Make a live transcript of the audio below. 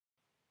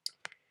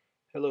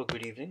Hello,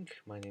 good evening.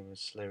 My name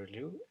is Larry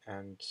Liu,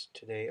 and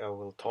today I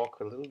will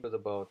talk a little bit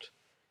about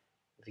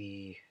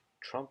the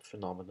Trump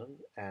phenomenon.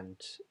 And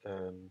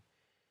um,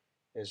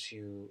 as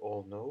you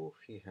all know,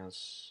 he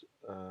has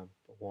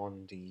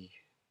won the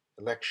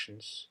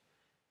elections,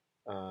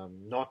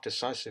 not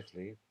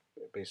decisively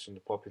based on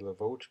the popular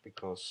vote,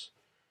 because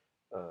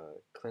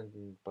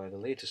Clinton, by the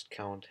latest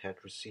count, had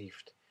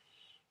received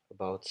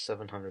about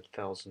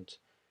 700,000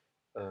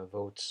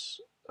 votes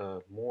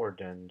more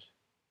than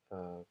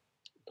uh,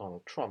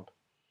 Donald Trump.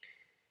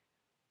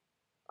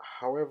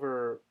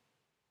 However,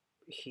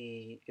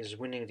 he is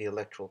winning the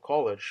Electoral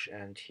College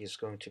and he's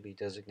going to be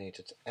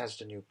designated as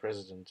the new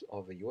president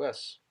of the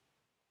US.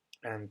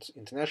 And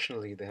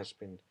internationally, there has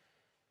been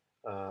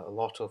a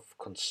lot of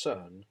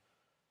concern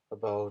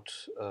about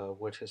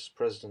what his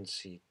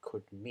presidency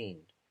could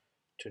mean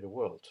to the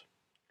world.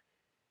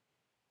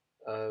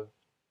 Uh,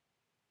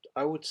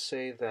 I would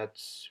say that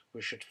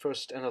we should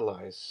first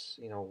analyze,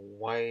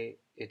 why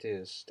it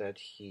is that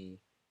he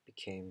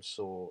became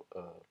so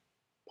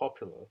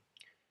popular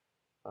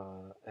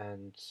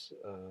and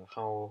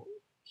how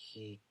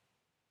he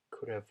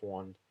could have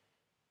won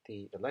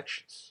the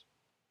elections.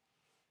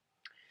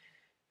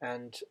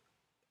 And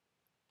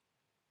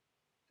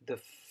the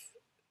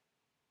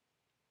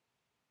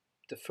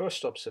the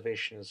first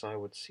observation, as I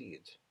would see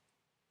it,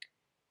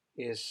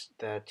 is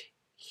that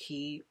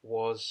he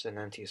was an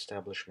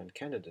anti-establishment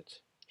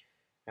candidate,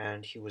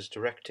 and he was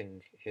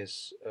directing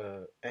his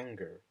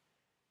anger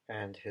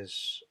and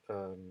his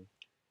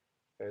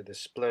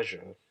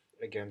displeasure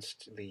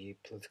against the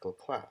political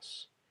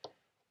class.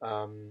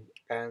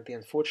 And the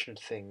unfortunate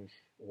thing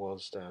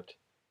was that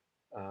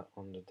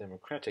on the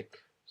Democratic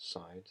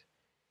side,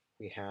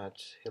 we had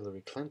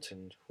Hillary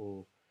Clinton,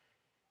 who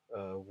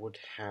would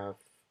have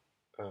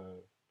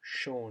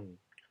shown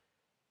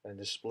and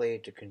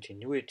displayed the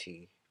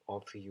continuity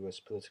of the US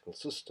political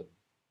system.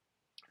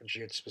 And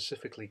she had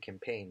specifically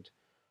campaigned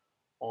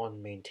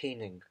on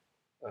maintaining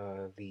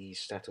the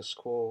status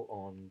quo,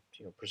 on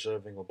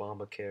preserving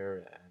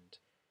Obamacare and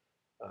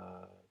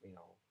uh, you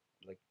know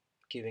like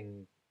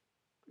giving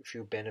a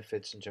few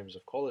benefits in terms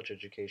of college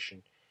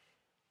education,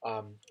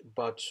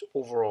 but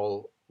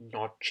overall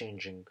not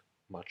changing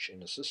much in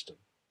the system.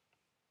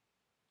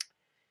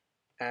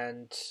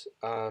 And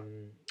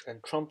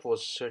and Trump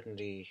was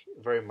certainly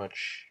very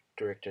much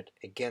directed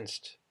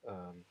against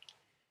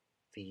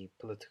the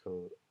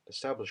political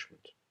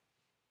establishment.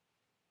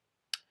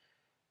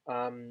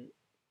 Um,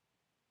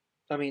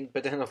 I mean,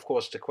 but then of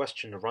course the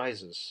question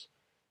arises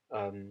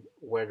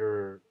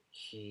whether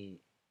he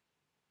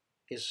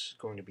is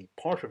going to be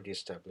part of the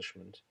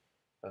establishment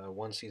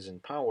once he's in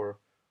power,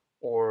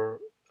 or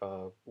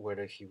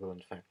whether he will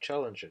in fact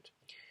challenge it,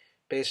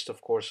 based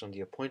of course on the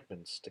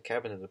appointments, the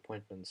cabinet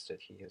appointments that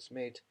he has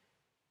made.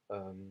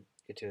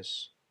 It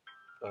is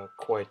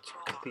quite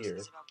clear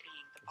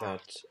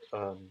that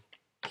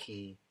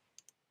he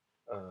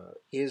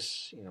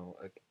is,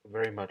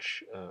 very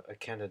much a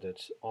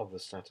candidate of the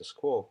status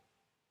quo.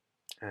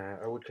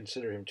 I would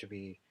consider him to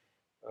be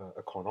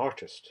a con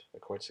artist, a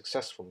quite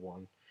successful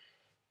one.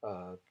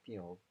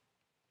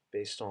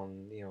 Based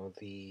on the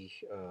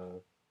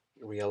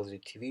reality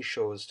TV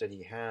shows that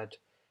he had,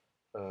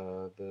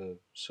 the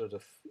sort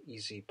of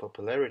easy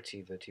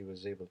popularity that he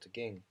was able to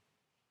gain.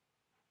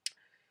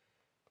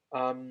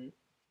 Um,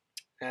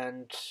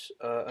 and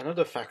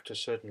another factor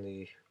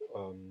certainly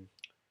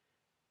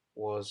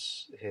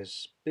was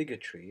his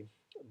bigotry,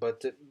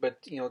 but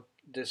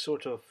the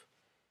sort of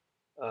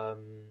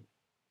um,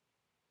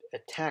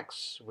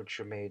 attacks which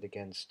were made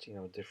against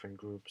different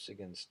groups,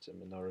 against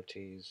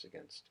minorities,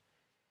 against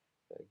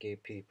gay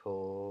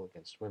people,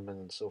 against women,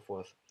 and so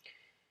forth.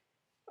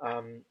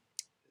 Um,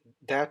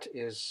 that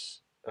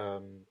is,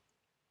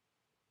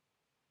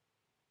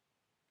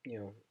 you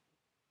know,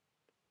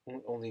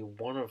 only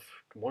one of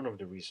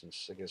the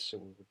reasons, I guess, we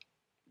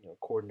would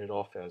cordon it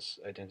off as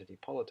identity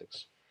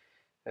politics.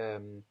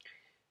 Um,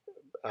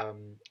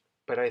 um,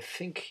 but I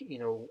think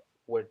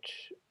what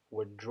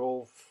what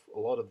drove a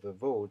lot of the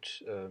vote,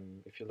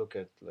 if you look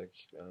at, like,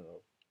 I don't know,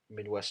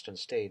 Midwestern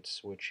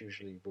states, which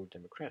usually vote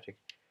Democratic,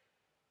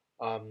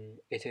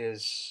 it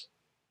is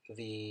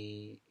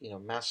the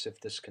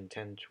massive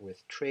discontent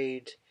with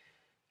trade.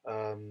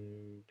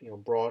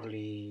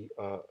 Broadly,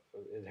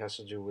 it has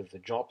to do with the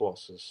job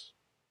losses,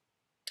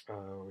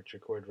 which are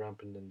quite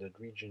rampant in that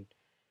region,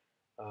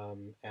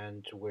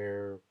 and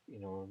where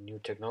new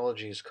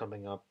technology is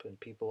coming up, and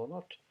people are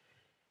not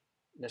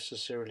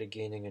necessarily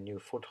gaining a new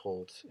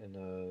foothold in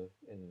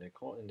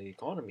the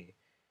economy.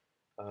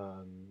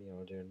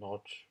 They're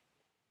not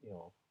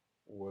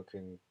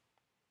working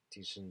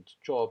decent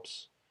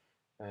jobs,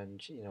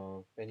 and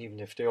even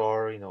if they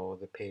are,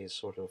 the pay is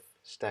sort of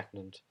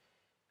stagnant,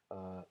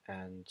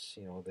 and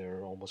there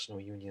are almost no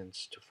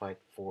unions to fight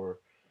for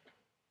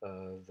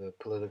the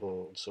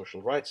political and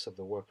social rights of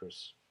the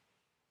workers.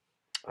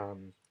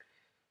 Um,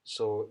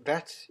 so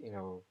that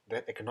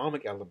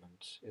economic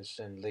element is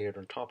then layered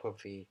on top of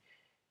the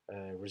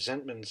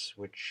resentments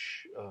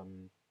which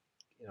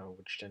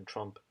then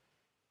Trump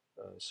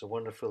so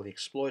wonderfully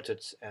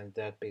exploited, and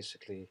that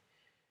basically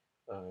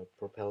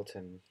propelled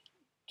him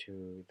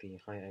to the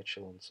high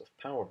echelons of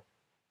power.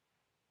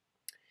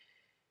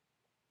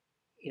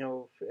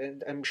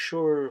 And I'm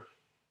sure,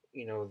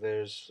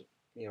 there's,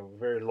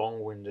 very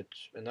long-winded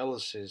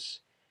analysis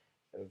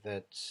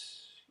that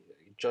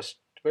just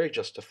very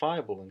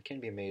justifiable and can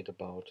be made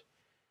about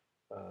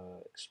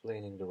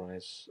explaining the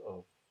rise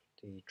of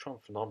the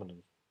Trump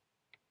phenomenon.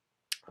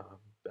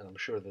 And I'm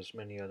sure there's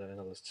many other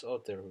analysts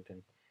out there who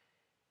can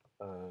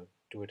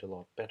do it a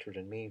lot better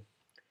than me.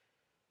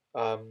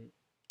 Um,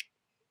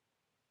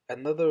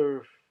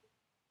 Another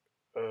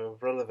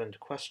relevant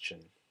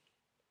question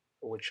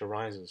which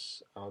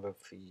arises out of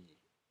the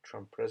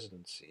Trump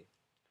presidency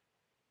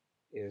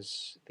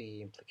is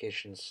the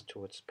implications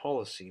towards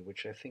policy,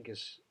 which I think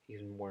is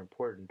even more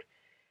important.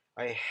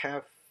 I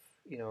have,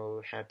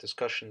 had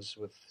discussions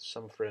with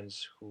some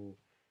friends who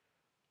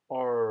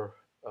are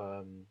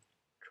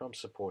Trump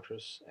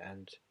supporters,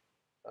 and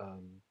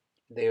um,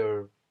 they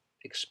are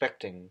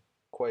expecting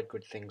quite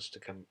good things to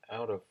come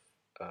out of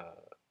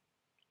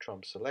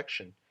Trump's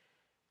election,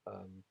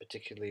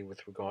 particularly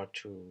with regard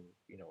to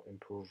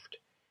improved,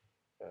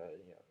 you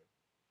know,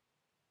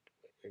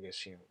 I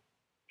guess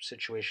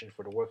situation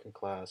for the working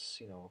class,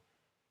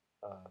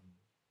 um,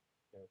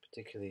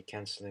 particularly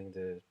canceling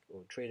the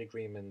trade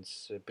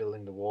agreements,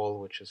 building the wall,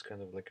 which is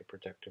kind of like a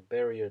protective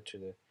barrier to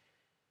the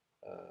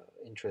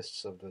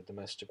interests of the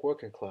domestic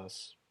working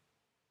class,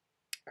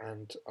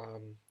 and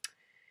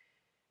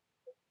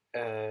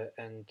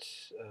and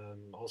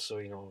also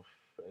I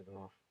don't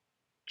know,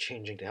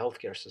 changing the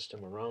healthcare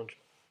system around,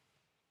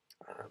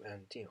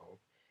 and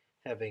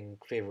having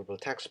favorable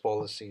tax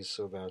policies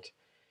so that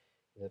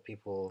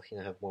people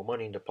have more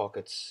money in their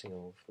pockets,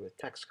 with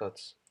tax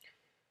cuts,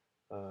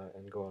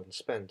 and go out and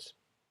spend,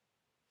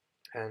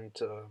 and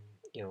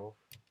you know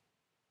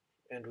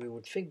and we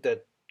would think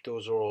that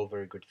those are all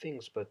very good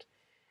things, but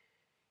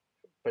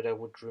I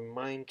would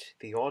remind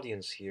the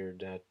audience here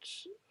that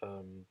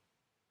um,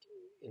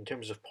 in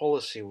terms of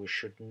policy, we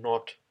should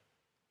not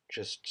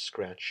just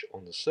scratch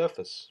on the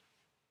surface.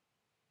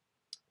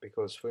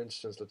 Because, for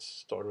instance, let's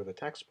start with the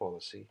tax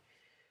policy.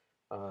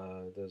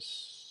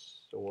 There's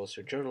a Wall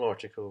Street Journal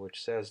article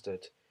which says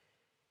that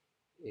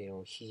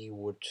he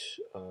would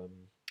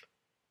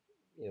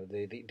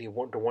the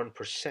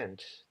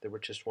 1%, the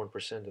richest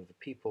 1% of the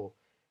people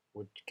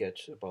would get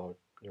about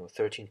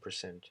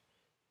 13%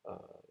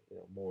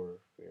 more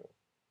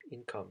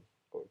income,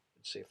 or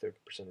say 30%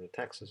 of the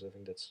taxes. I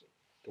think that's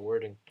the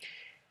wording.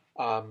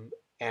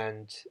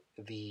 And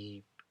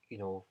the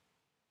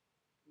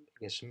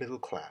I guess middle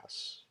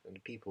class and the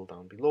people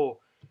down below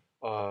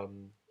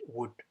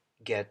would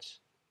get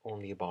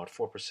only about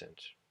 4%.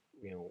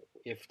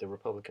 If the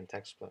Republican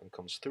tax plan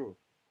comes through.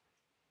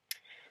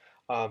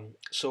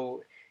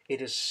 So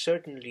it is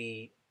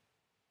certainly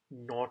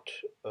not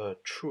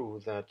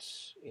true that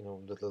the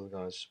little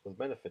guys will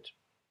benefit.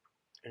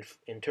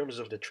 In terms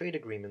of the trade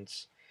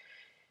agreements,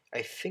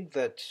 I think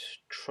that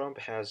Trump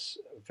has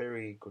a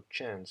very good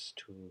chance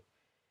to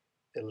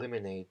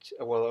eliminate,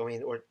 well, I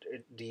mean, or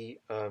the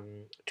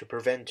to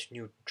prevent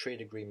new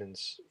trade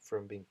agreements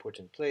from being put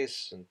in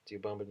place, and the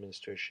Obama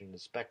administration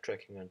is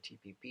backtracking on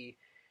TPP.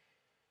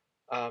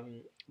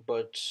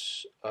 But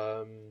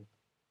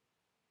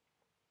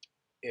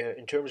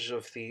in terms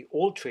of the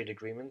old trade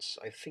agreements,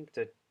 I think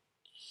that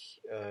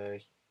uh,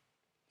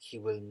 he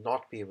will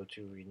not be able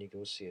to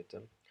renegotiate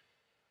them.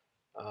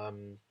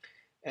 Um,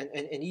 and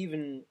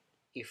even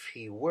if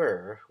he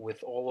were,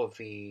 with all of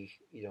the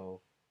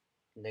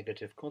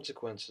negative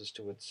consequences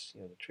to its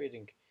the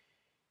trading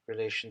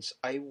relations,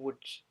 I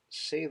would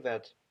say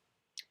that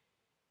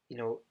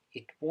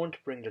it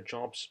won't bring the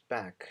jobs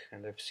back.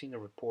 And I've seen a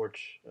report.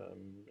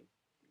 You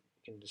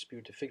can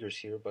dispute the figures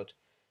here, but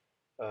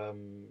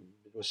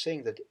it was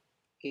saying that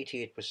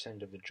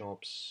 88% of the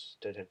jobs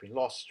that had been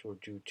lost were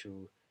due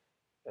to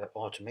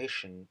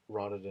automation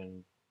rather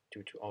than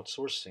due to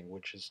outsourcing,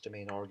 which is the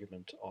main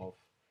argument of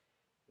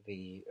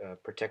the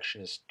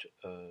protectionist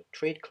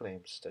trade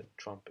claims that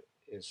Trump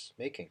is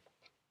making.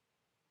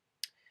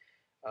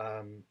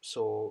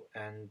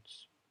 And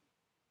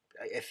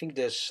I think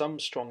there's some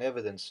strong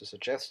evidence to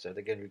suggest that.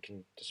 Again, we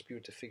can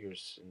dispute the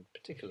figures in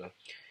particular,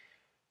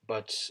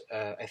 but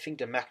I think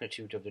the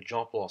magnitude of the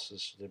job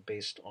losses that are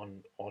based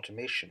on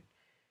automation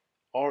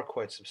are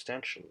quite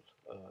substantial,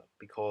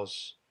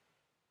 because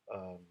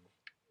um,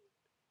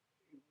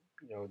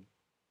 you know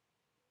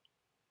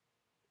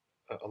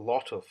a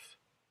lot of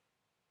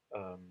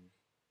um,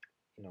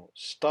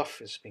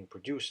 stuff is being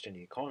produced in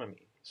the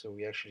economy. So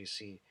we actually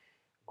see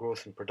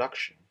growth in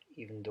production,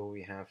 even though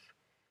we have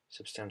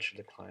substantial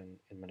decline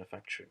in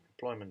manufacturing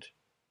employment.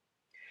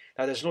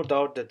 Now, there's no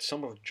doubt that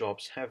some of the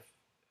jobs have,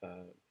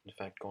 in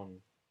fact, gone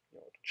to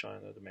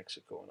China, to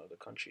Mexico, and other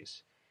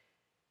countries.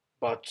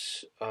 But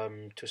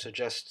to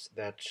suggest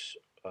that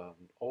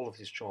all of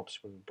these jobs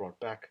will be brought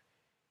back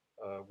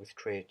with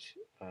trade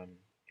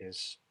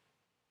is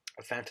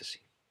a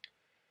fantasy.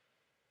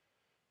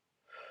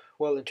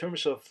 Well, in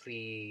terms of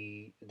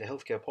the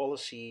healthcare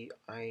policy,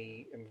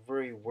 I am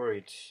very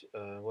worried.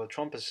 Well,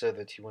 Trump has said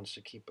that he wants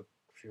to keep a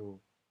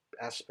few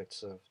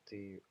aspects of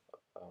the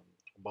um,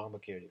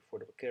 Obamacare, the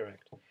Affordable Care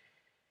Act,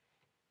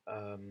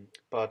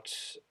 but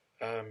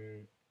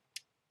um,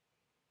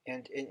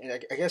 and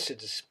I guess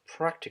it is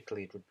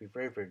practically it would be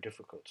very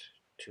difficult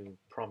to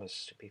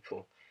promise to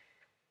people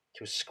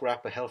to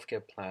scrap a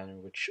healthcare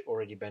plan which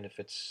already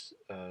benefits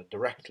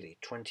directly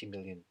 20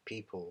 million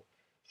people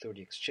through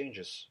the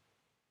exchanges.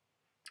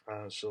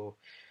 So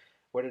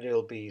whether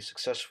they'll be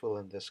successful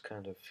in this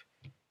kind of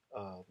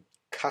um,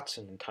 cuts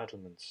and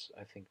entitlements,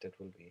 I think that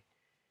will be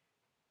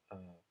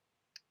uh,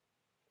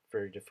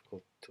 very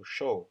difficult to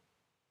show.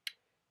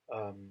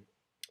 Um,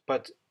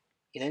 but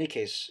in any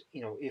case,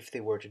 if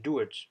they were to do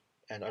it,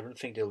 and I don't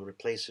think they'll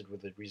replace it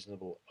with a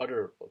reasonable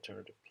other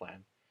alternative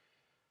plan,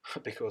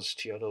 because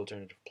the other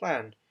alternative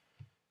plan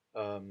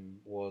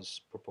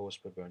was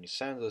proposed by Bernie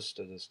Sanders,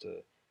 that is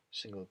the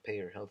single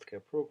payer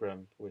healthcare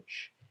program,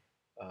 which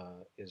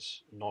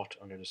is not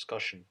under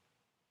discussion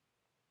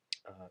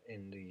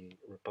in the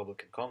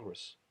Republican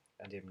Congress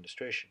and the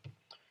administration.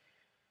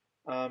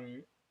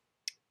 Um,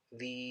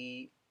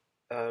 the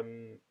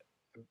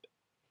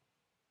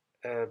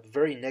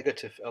very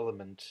negative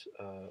element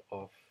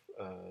of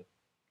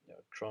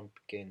Trump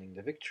gaining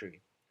the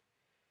victory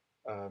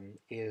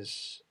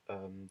is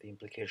the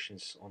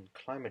implications on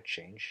climate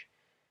change.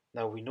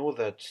 Now, we know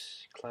that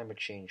climate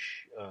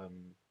change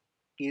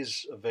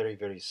is a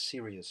very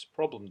serious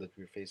problem that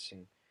we're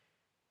facing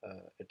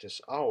at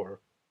this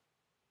hour,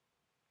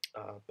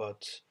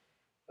 but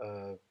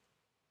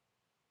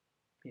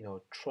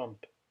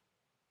Trump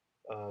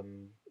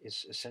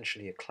is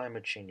essentially a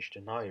climate change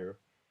denier,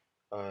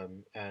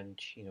 and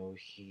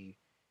he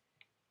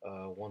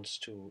wants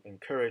to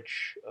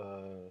encourage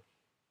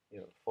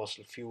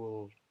fossil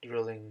fuel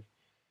drilling,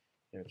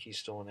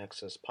 Keystone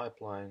Access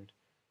Pipeline,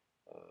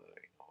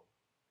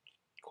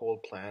 coal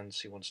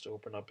plants he wants to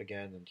open up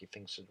again, and he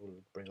thinks it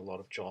will bring a lot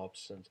of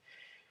jobs, and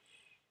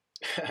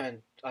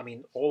and I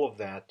mean all of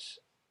that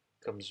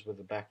comes with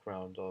the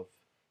background of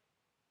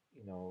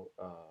you know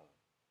uh,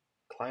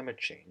 climate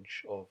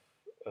change, of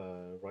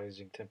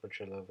rising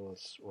temperature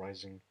levels,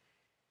 rising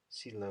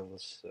sea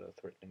levels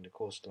threatening the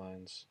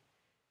coastlines,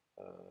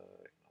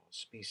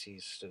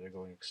 species that are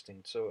going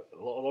extinct. So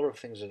a lot of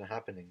things that are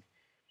happening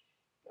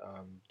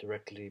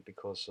directly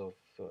because of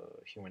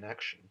human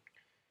action.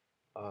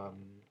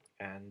 Um,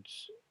 and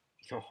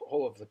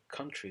all of the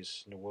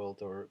countries in the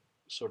world are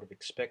sort of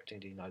expecting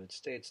the United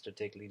States to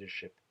take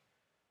leadership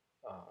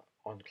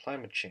on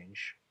climate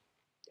change,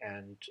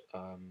 and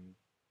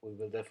we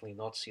will definitely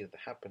not see it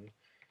happen.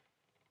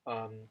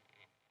 Um,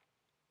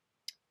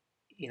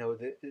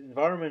 the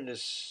environment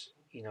is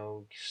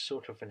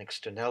sort of an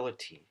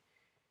externality,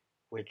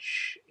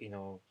 which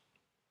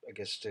I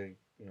guess the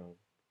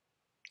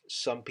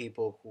some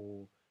people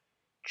who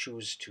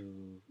choose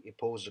to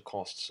impose the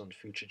costs on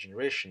future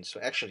generations, so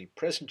actually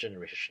present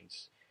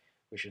generations,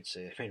 we should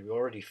say. I mean, we're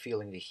already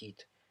feeling the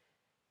heat.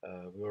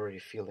 We're already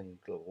feeling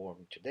global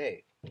warming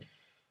today.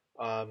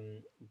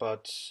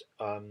 But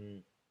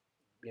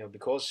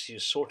because you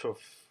sort of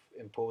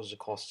impose the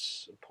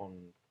costs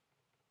upon,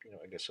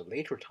 I guess a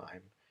later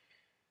time,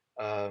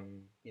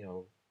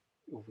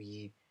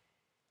 we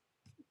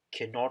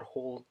cannot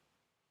hold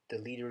the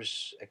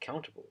leaders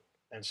accountable,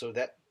 and so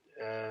that,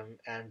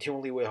 and the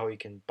only way how you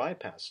can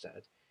bypass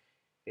that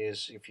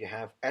is if you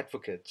have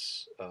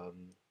advocates,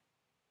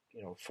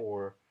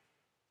 for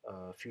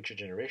future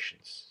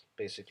generations,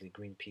 basically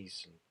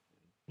Greenpeace and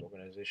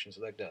organizations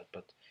like that.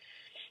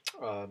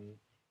 Um,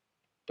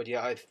 but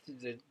yeah,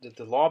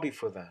 the lobby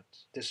for that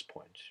at this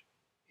point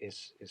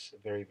is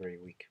very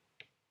weak.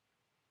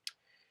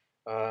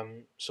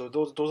 So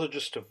those are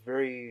just a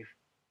very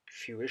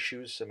few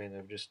issues. I mean,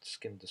 I've just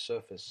skimmed the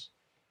surface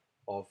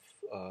of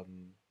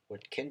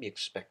what can be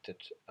expected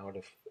out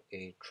of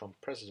a Trump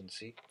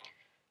presidency,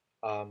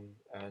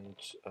 and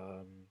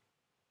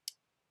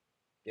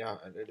yeah,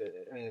 I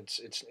mean,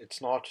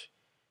 it's not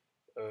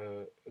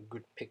a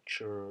good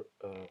picture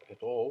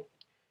at all,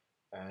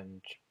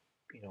 and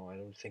I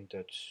don't think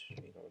that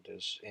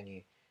there's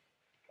any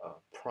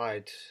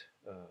pride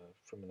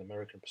from an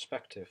American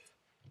perspective,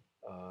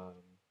 um,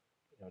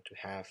 to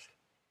have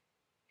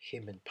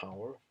him in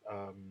power.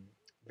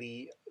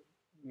 The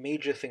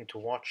major thing to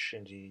watch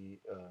in the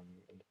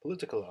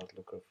political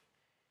outlook of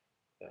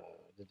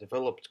the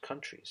developed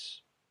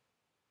countries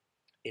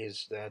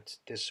is that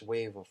this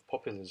wave of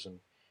populism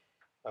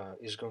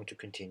is going to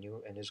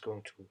continue and is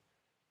going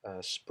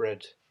to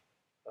spread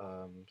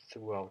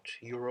throughout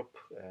Europe,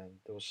 and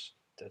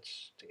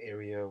that's the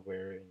area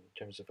where, in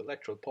terms of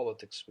electoral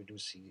politics, we do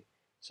see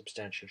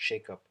substantial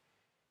shakeup,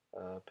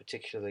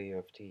 particularly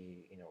of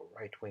the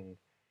right wing,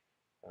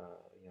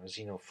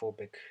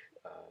 xenophobic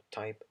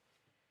type,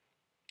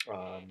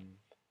 um,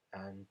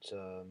 and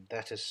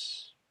that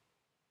is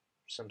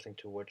something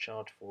to watch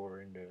out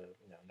for in the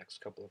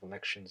next couple of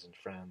elections in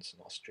France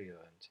and Austria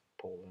and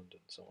Poland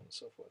and so on and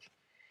so forth.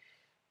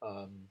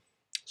 Um,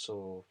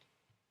 so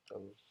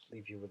I'll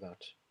leave you with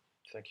that.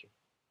 Thank you.